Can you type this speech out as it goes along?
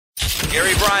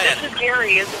Gary Bryan. This is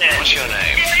Gary, isn't it? What's your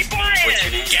name? Gary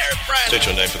Bryan. Gary Bryan. State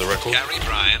your name for the record. Gary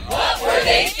Bryan. What were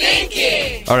they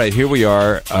thinking? All right, here we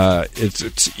are.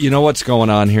 It's you know what's going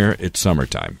on here? It's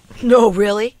summertime. No,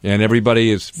 really? And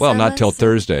everybody is, well, not till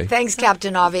Thursday. Thanks,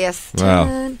 Captain Obvious.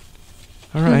 Wow.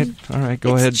 All right.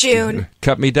 Go It's ahead. June.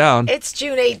 Cut me down. It's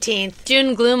June 18th.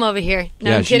 June gloom over here.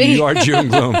 No, yeah, I'm kidding. You are June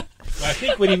gloom. I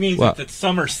think what he means is it's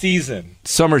summer season.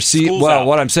 Summer season. School's Well, out.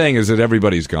 what I'm saying is that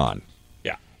everybody's gone.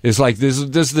 Yeah. It's like this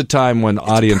is the time when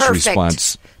audience Perfect,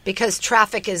 response. because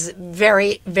traffic is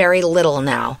very, very little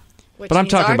now. But I'm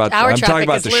talking about our I'm talking traffic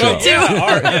about is the little, show.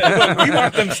 too. We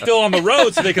want them still on the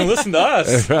road so they can listen to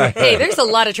us. Hey, there's a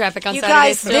lot of traffic on You Saturday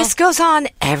guys, still. this goes on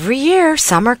every year.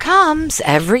 Summer comes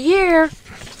every year.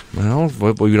 Well,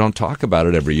 we don't talk about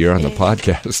it every year on the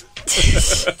podcast.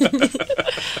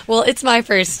 Well, it's my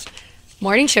first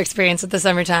morning show experience with the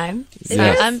summertime. So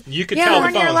Yeah. I'm You could Yeah, tell we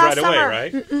the were here phones last right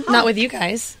away, summer. right? not with you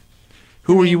guys.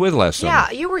 Who were you with last summer? Yeah,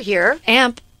 you were here.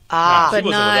 Amp, She but wasn't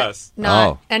with not, us.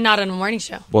 Oh. and not on a morning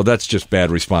show. Well, that's just bad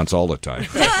response all the time.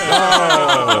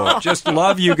 Oh, just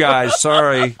love you guys.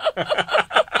 Sorry.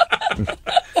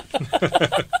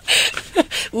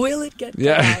 Will it get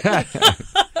Yeah.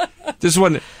 This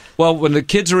one. Well, when the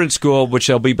kids are in school, which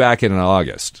they'll be back in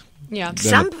August. Yeah.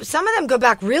 Some of them go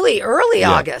back really early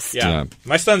August. Yeah. Yeah.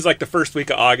 My son's like the first week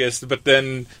of August, but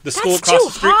then the school That's across too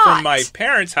the street hot. from my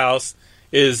parents' house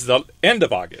is the end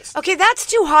of August. Okay, that's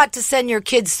too hot to send your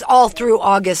kids all through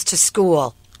August to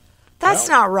school. That's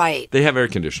not right. They have air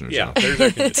conditioners. Yeah, on. there's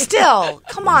our condition. Still,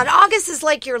 come on. August is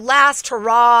like your last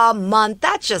hurrah month.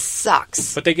 That just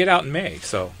sucks. But they get out in May,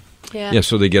 so. Yeah. Yeah,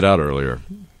 so they get out earlier.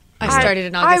 I started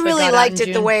in August. I but really got out liked in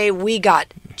it the June. way we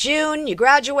got. June, you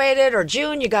graduated, or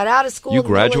June, you got out of school. You in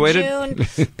the middle of graduated?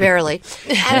 June. Barely.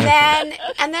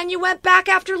 And then you went back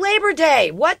after Labor Day.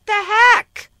 What the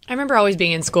heck? I remember always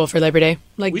being in school for Labor Day.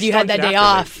 Like, We you had that started day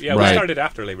after off. Yeah, Right. we started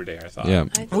after Labor Day, I thought. Yeah.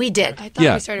 We did. I thought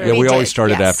Yeah. we started Yeah, early. we did, always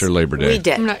started yes. after Labor Day. We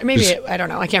did. I'm not, maybe, I don't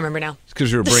know. I can't remember now. It's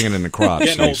because we were bringing in the crops.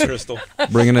 Getting old, Lisa. Crystal.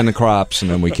 Bringing in the crops, and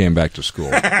then we came back to school.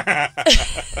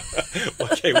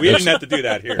 Okay, we didn't have to do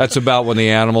that here. That's about when the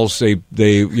animals, we'd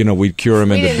cure them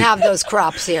We into. didn't have those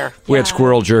crops here. We had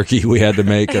squirrel jerky we had to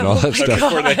make and all that stuff.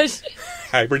 Before they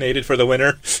hibernated for the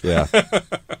winter. Yeah.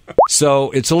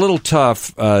 So it's a little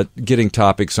tough getting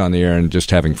topics on the air and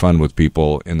just having fun with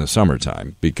people in the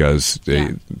summertime because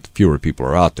fewer people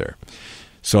are out there.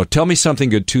 So Tell Me Something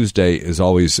Good Tuesday is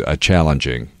always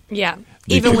challenging. Yeah.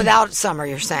 Even without summer,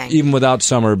 you're saying. Even without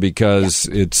summer because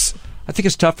I think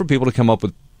it's tough for people to come up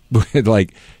with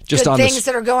like just Good on things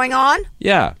that are going on?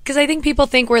 Yeah. Because I think people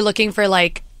think we're looking for,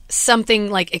 like, something,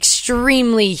 like,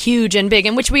 extremely huge and big,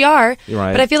 and which we are. You're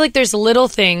right. But I feel like there's little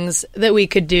things that we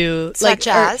could do. Such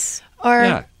as? Or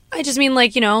Yeah. I just mean,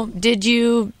 like, did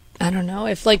you... I don't know,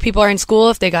 if, like, people are in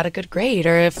school, if they got a good grade,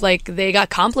 or if, like, they got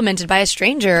complimented by a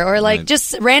stranger, or, like, Right.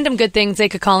 just random good things they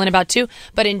could call in about, too.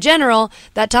 But in general,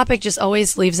 that topic just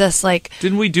always leaves us, like...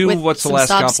 Didn't we do with what's the some last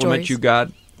sob compliment stories. you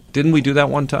got? Didn't we do that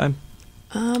one time?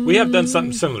 We have done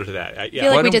something similar to that. I Yeah. feel like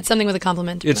Why we don't- did something with a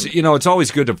compliment. It's it's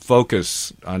always good to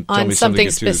focus on Tell Me something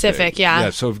Good Tuesday. specific, yeah. Yeah,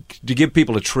 so to give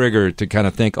people a trigger to kind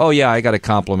of think, oh yeah, I got a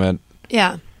compliment.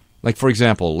 Yeah. Like for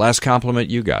example, last compliment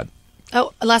you got.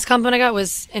 Oh, last compliment I got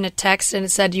was in a text, and it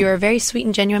said, "You're a very sweet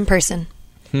and genuine person."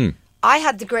 I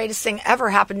had the greatest thing ever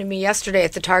happen to me yesterday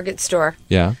at the Target store.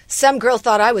 Yeah, Some girl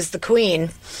thought I was the queen.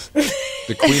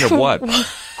 the queen of what?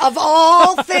 Of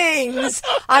all things,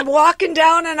 I'm walking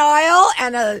down an aisle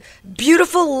and a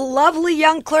beautiful, lovely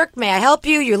young clerk, may I help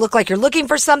you? You look like you're looking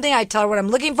for something. I tell her what I'm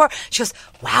looking for. She goes,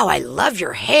 wow, I love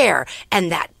your hair.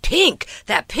 And that pink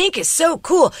is so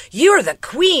cool. You're the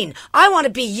queen. I want to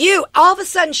be you. All of a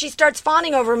sudden, she starts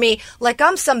fawning over me like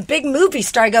I'm some big movie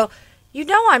star. I go, you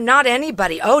know I'm not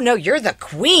anybody. Oh, no, you're the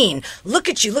queen. Look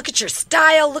at you. Look at your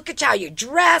style. Look at how you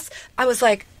dress. I was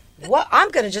like, what? I'm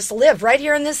going to just live right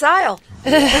here in this aisle.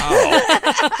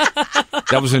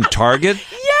 That was in Target?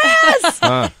 Yes!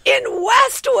 In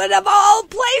Westwood, of all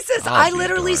places. I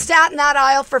literally sat in that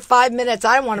aisle for 5 minutes.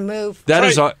 I don't want to move. That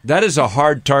is a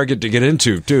hard Target to get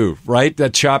into too, right?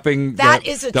 That shopping That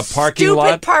is a the parking stupid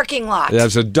lot. parking lot.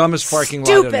 That's the dumbest parking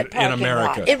Stupid lot in parking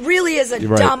America. lot. It really is a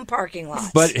You're right. dumb parking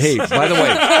lot. But hey, by the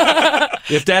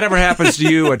way, if that ever happens to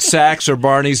you at Saks or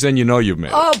Barney's, then you know you've made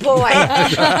it. Oh, boy.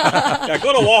 Yeah,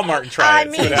 go to Walmart and try I it.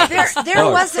 mean, See what happens. there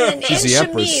wasn't an she's the inch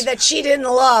of me Empress. that she didn't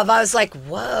love. I was like,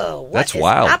 whoa, what That's is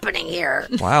wild. happening here?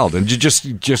 Wow, then you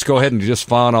just go ahead and just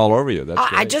fawn all over you. That's I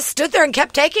great. just stood there and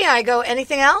kept taking it. I go,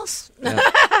 anything else?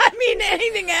 I mean,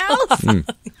 anything else?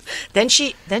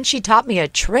 Then she taught me a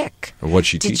trick. What'd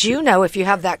she Did teach you know if you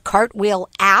have that Cartwheel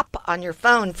app on your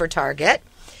phone for Target,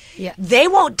 Yeah. They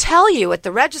won't tell you at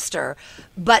the register,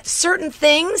 but certain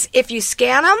things, if you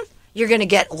scan them, you're going to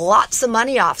get lots of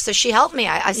money off. So she helped me.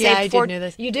 I saved I did know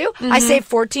this. You do? I saved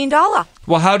 $14.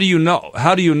 Well, how do you know?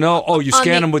 How do you know? Oh, you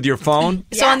scan them with your phone?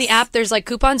 So on the app, there's like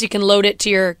coupons. You can load it to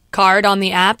your card on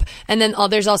the app, and then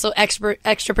there's also extra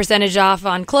percentage off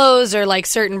on clothes or like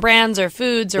certain brands or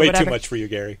foods or Way whatever. too much for you,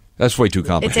 Gary. That's way too It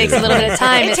complicated. takes a little bit of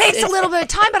time. It takes a little bit of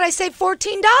time, but I saved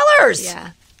 $14.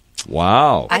 Yeah.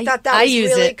 Wow. I thought that I was use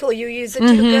really it. cool. You use it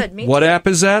too. Good. Me What too. app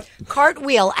is that?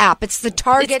 Cartwheel app. It's the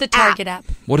Target It's the Target app.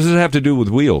 What does it have to do with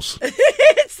wheels?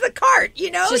 It's the cart,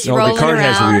 you know? Just No, rolling the cart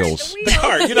has around. wheels. The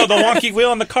cart. You know, the wonky wheel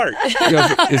on the cart.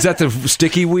 Yeah, is that the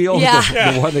sticky wheel?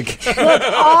 Yeah. The one that,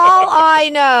 All I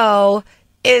know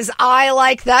is I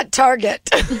like that Target.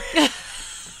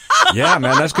 yeah,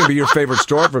 man, that's going to be your favorite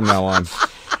store from now on.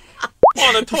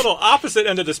 On the total opposite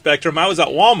end of the spectrum, I was at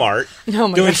Walmart Oh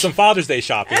my doing gosh. some Father's Day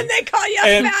shopping. And they call you a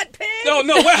And- fat pig. No,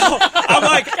 well, I'm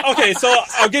like, okay, so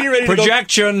I'm getting ready to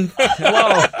Projection.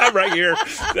 Hello. I'm right here.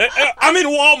 I'm in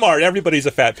Walmart. Everybody's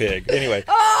a fat pig. Anyway,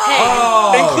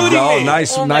 Oh, including no, me.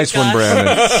 nice one, gosh.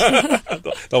 Brandon.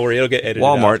 Don't worry, it'll get edited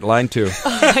Walmart, out. line 2.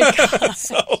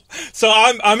 So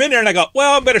I'm in there and I go,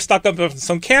 well, I better stock up on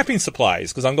some camping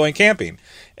supplies because I'm going camping,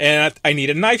 and I need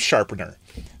a knife sharpener.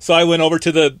 So I went over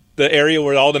to the area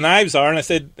where all the knives are, and I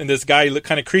said, and this guy looked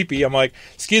kind of creepy. I'm like,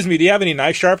 excuse me, do you have any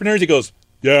knife sharpeners? He goes,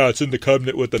 yeah, it's in the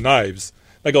cabinet with the knives.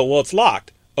 I go, well, it's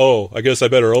locked. Oh, I guess I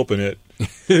better open it.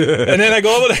 And then I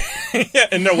go over there, yeah,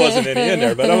 and there wasn't any in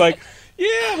there, but I'm like,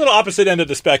 yeah, a little opposite end of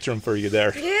the spectrum for you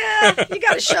there. Yeah, you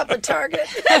got to shop at Target.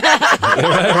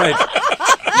 Right.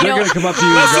 They're going to come up to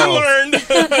you and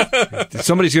Lesson learned. go,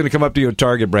 somebody's going to come up to you at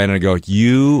Target, Brandon, and go,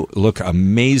 you look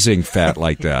amazing fat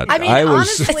like that. I mean,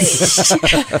 honestly,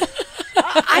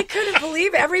 I couldn't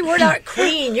believe every word out.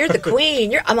 Queen, you're the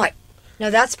queen. I'm like, no,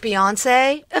 that's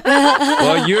Beyonce.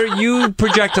 Well, you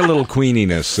project a little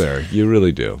queeniness there. You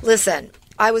really do. Listen,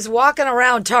 I was walking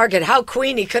around Target. How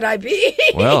queeny could I be?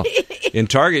 Well, in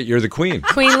Target, you're the queen.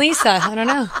 Queen Lisa. I don't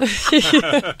know.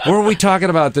 What were we talking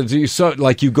about? That you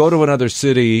like you go to another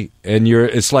city and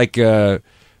it's like a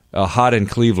hot in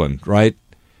Cleveland, right?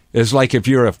 It's like if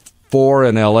you're a 4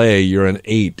 in L.A., you're an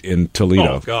 8 in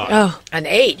Toledo. Oh, God. Oh, An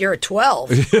 8, you're a 12.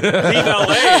 Leave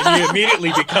LA and you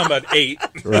immediately become an 8.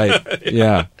 Right.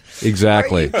 Yeah,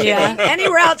 exactly. yeah.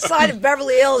 Anywhere outside of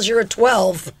Beverly Hills, you're a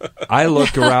 12. I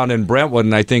look around in Brentwood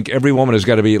and I think every woman has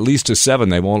got to be at least a 7.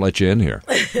 They won't let you in here.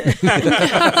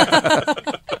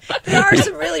 There are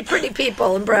some really pretty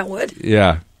people in Brentwood.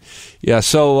 Yeah. Yeah,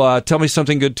 so tell me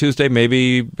something good Tuesday,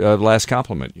 maybe last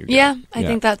compliment you got. Yeah, I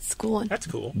think that's a cool one. That's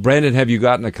cool. Brandon, have you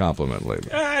gotten a compliment lately?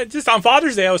 Just on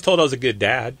Father's Day, I was told I was a good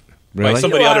dad. Really? By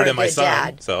somebody You are other a than my good son.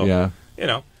 dad. So, Yeah. you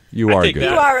know. You I are take good.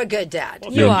 that. You are a good dad.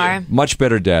 You are. Much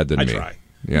better dad than I me. try.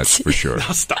 Yes, for sure.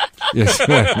 I'll stop. Yes.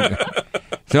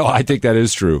 No, I think that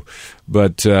is true.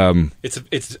 But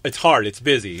It's hard. It's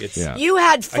busy. It's yeah. You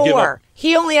had I give 4. up.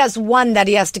 He only has 1 that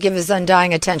he has to give his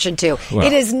undying attention to. Well.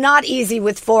 It is not easy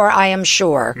with 4, I am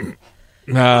sure.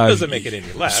 doesn't make it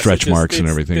any less. stretch It's marks and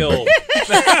it's everything, Still,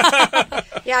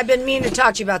 Yeah, I've been meaning to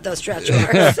talk to you about those stretch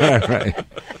marks.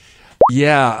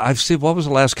 Yeah, I've seen. What was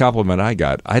the last compliment I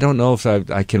got? I don't know if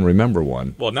I can remember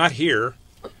one. well, not here.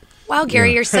 Wow,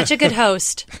 Gary, you're such a good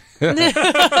host.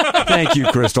 Thank you,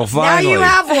 Crystal. Now Finally, you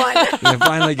have one. I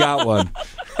finally got one.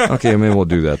 Okay, maybe we'll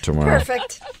do that tomorrow.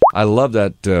 Perfect. I love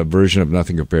that version of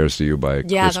 "Nothing Compares to You" by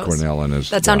Yeah, Chris that was- Cornell and his.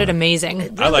 That sounded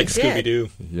amazing. I like did. Scooby Doo.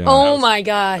 Yeah. Oh my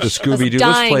gosh. the Scooby Doo. I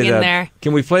was Let's play dying in that. there.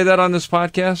 Can we play that on this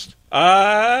podcast? Oh,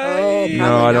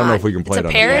 No, I don't know not. if we can play It's a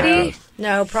it on parody? this podcast.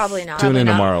 No, probably not. Tune in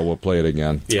not. tomorrow. We'll play it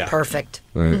again. Yeah. Perfect.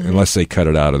 Unless they cut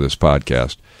it out of this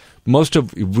podcast. Most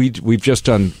of we've just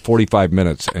done 45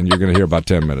 minutes, and you're going to hear about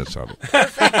 10 minutes of it.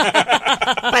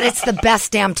 But it's the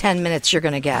best damn 10 minutes you're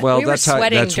going to get. Well, We were that's how.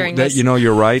 sweating That's during that. this You know,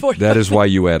 you're right. 45 That is why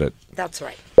you edit. That's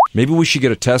right. Maybe we should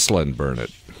get a Tesla and burn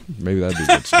it. Maybe that'd be a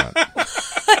good stunt.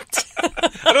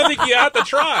 I don't think you have to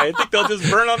try. I think they'll just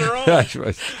burn on their own.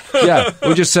 Yeah,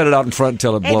 we'll just set it out in front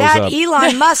until it Hey, blows that up.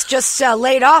 Elon Musk just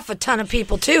laid off a ton of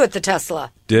people, too, at the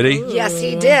Tesla. Did he? Yes,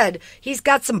 he did. He's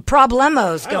got some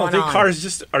problemos I don't going think on. cars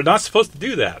just are not supposed to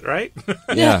do that, right?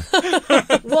 Yeah.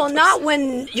 Well, not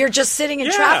when you're just sitting in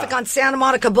Yeah. traffic on Santa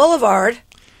Monica Boulevard.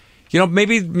 You know,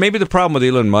 maybe the problem with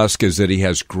Elon Musk is that he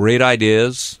has great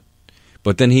ideas,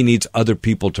 but then he needs other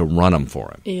people to run them for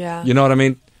him. Yeah. You know what I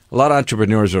mean? A lot of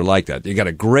entrepreneurs are like that. You got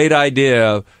a great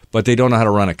idea, but they don't know how to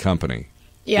run a company.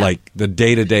 Yeah. like the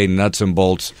day-to-day nuts and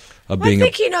bolts of I being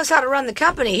think he knows how to run the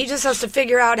company. He just has to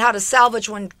figure out how to salvage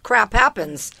when crap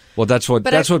happens. Well, that's what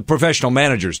But what professional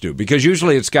managers do, because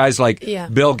usually it's guys like Yeah.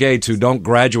 Bill Gates who don't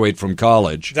graduate from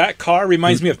college. That car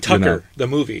reminds me of Tucker, know. the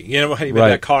movie. You know how he made Right.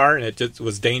 that car and it just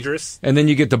was dangerous? And then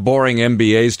you get the boring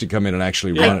MBAs to come in and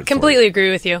actually run it. I for completely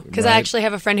agree with you because I Right. actually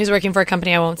have a friend who's working for a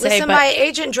company I won't say. Listen, But my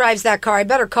agent drives that car. I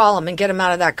better call him and get him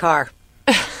out of that car.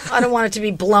 I don't want it to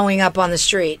be blowing up on the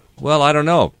street. you. Well, I don't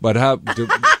know, but hang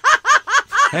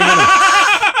on.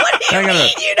 Hang on.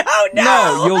 You don't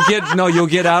know. No, you'll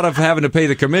get out of having to pay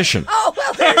the commission. Oh,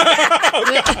 well, there's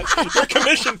that. Your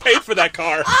commission paid for that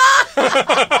car.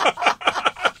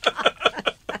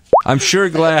 I'm sure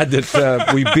glad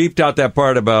that we beeped out that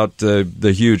part about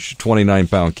the huge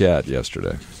 29-pound cat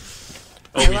yesterday.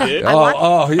 Oh, we did?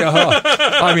 Yeah.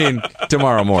 I mean,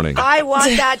 tomorrow morning. I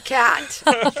want that cat.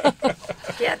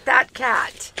 Get that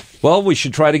cat. Well, we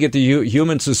should try to get the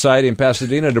Human Society in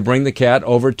Pasadena to bring the cat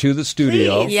over to the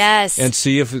studio. Please. yes, And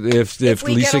see if we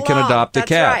Lisa get can along. adopt the That's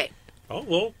cat. Right. Oh,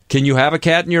 well, Can you have a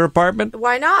cat in your apartment?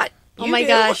 Why not? oh You my do.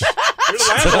 gosh. you're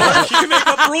the landlord. She can make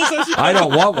up rules as you I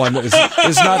don't want one. It's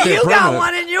not there You got permanent.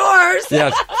 one in yours.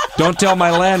 Yes. Don't tell my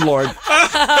landlord. All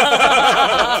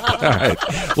right.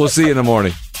 We'll see you in the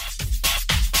morning.